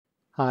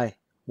Hi,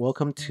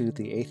 welcome to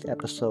the 8th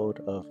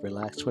episode of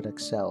Relax with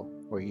Excel,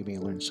 where you may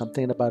learn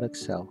something about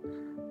Excel,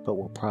 but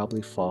will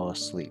probably fall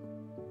asleep.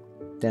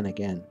 Then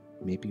again,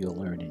 maybe you'll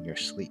learn in your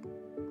sleep.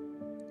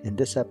 In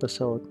this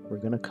episode, we're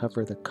going to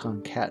cover the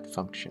concat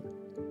function.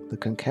 The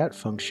concat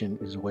function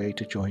is a way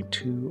to join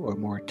two or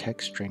more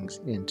text strings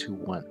into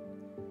one.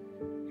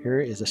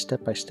 Here is a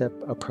step-by-step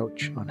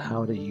approach on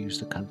how to use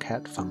the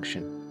concat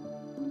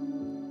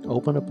function.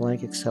 Open a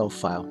blank Excel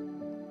file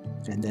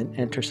and then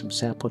enter some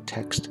sample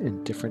text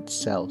in different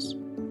cells.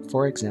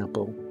 For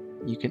example,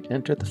 you can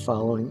enter the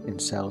following in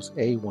cells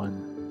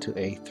A1 to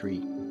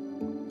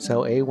A3.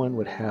 Cell A1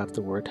 would have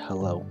the word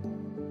hello.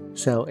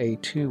 Cell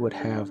A2 would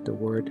have the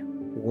word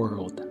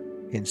world.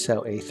 In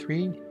cell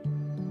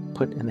A3,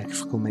 put an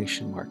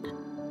exclamation mark.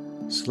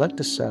 Select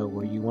a cell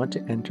where you want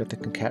to enter the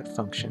concat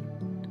function.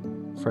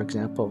 For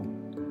example,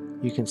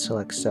 you can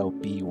select cell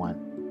B1.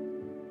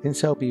 In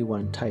cell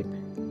B1, type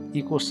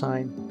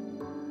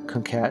 $concat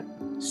CONCAT,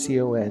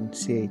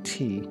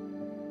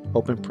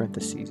 open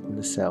parentheses in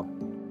the cell.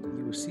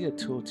 You will see a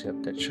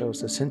tooltip that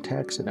shows the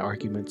syntax and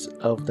arguments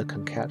of the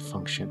concat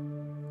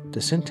function. The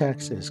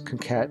syntax is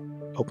concat,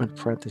 open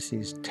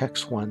parentheses,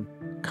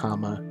 text1,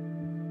 comma,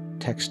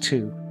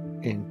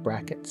 text2 in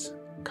brackets,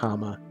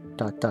 comma, ...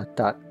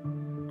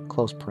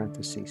 close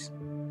parentheses.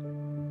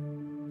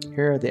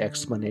 Here are the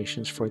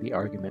explanations for the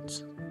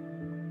arguments.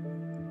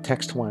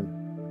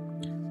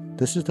 Text1.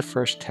 This is the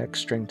first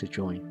text string to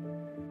join.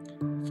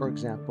 For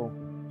example,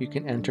 you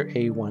can enter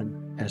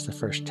A1 as the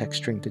first text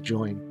string to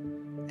join,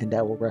 and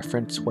that will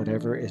reference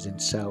whatever is in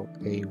cell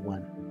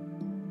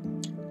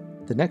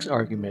A1. The next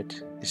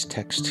argument is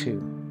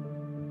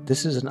text2.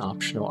 This is an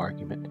optional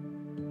argument.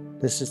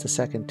 This is the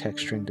second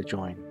text string to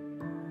join.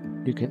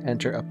 You can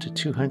enter up to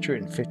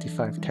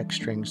 255 text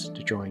strings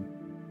to join.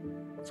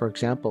 For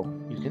example,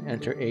 you can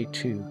enter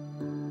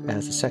A2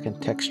 as the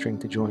second text string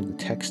to join the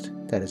text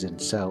that is in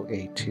cell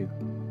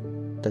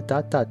A2.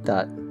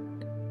 The ...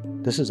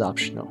 This is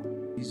optional.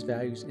 These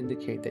values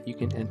indicate that you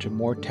can enter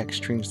more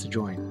text strings to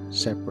join,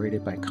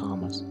 separated by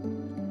commas.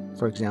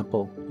 For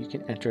example, you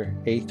can enter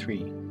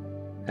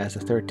A3 as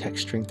the third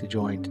text string to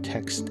join the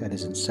text that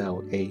is in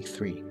cell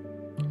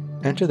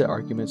A3. Enter the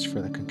arguments for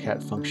the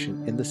concat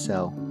function in the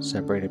cell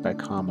separated by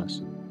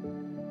commas.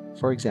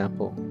 For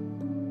example,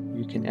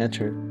 you can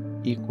enter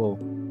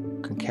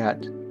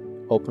concat,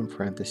 open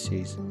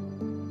parentheses,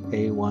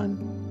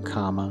 A1,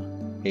 comma,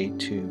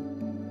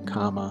 A2,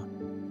 comma,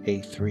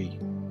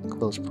 A3,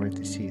 close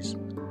parentheses,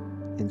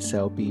 in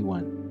cell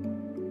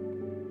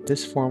B1.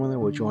 This formula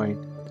will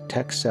join the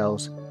text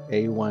cells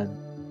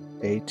A1,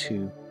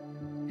 A2,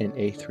 and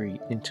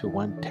A3 into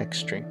one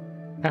text string.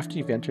 After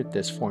you've entered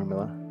this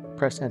formula,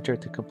 press enter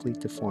to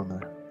complete the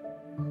formula.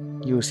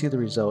 You will see the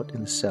result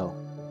in the cell.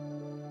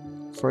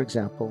 For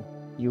example,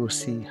 you will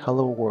see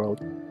hello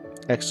world,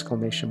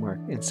 exclamation mark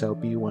in cell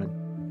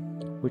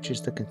B1, which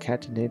is the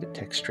concatenated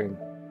text string.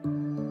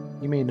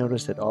 You may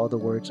notice that all the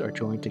words are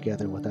joined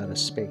together without a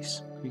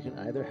space. You can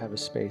either have a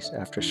space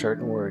after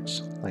certain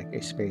words, like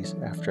a space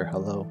after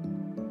hello,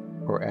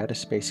 or add a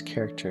space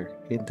character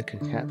in the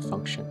concat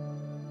function.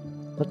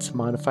 Let's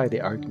modify the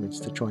arguments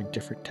to join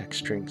different text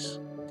strings.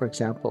 For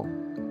example,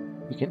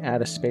 you can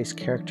add a space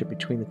character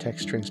between the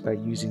text strings by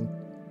using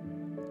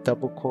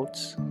double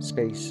quotes,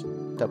 space,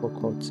 double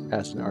quotes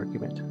as an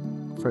argument.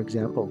 For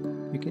example,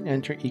 you can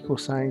enter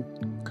concat,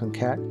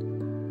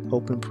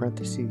 open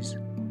parentheses,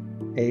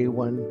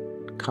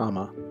 A1,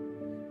 comma,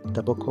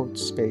 double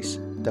quotes, space,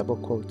 double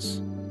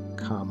quotes,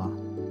 comma,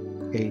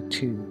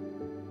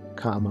 A2,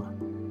 comma,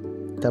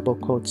 double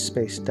quotes,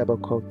 space, double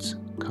quotes,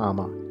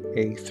 comma,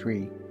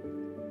 A3,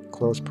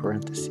 close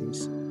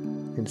parentheses,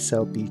 in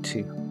cell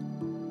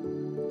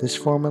B2. This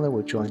formula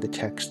will join the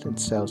text in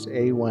cells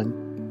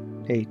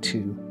A1, A2,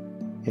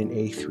 and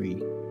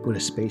A3 with a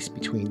space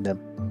between them.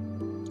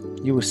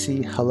 You will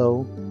see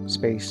hello,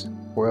 space,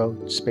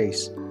 world,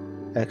 space,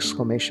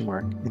 exclamation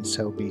mark in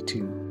cell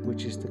B2,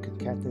 which is the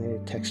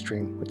concatenated text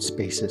string with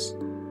spaces.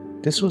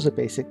 This was a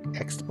basic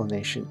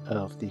explanation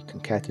of the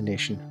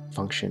concatenation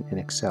function in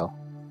Excel.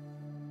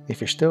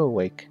 If you're still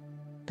awake,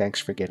 thanks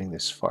for getting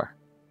this far.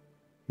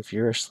 If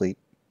you're asleep,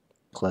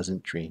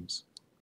 pleasant dreams.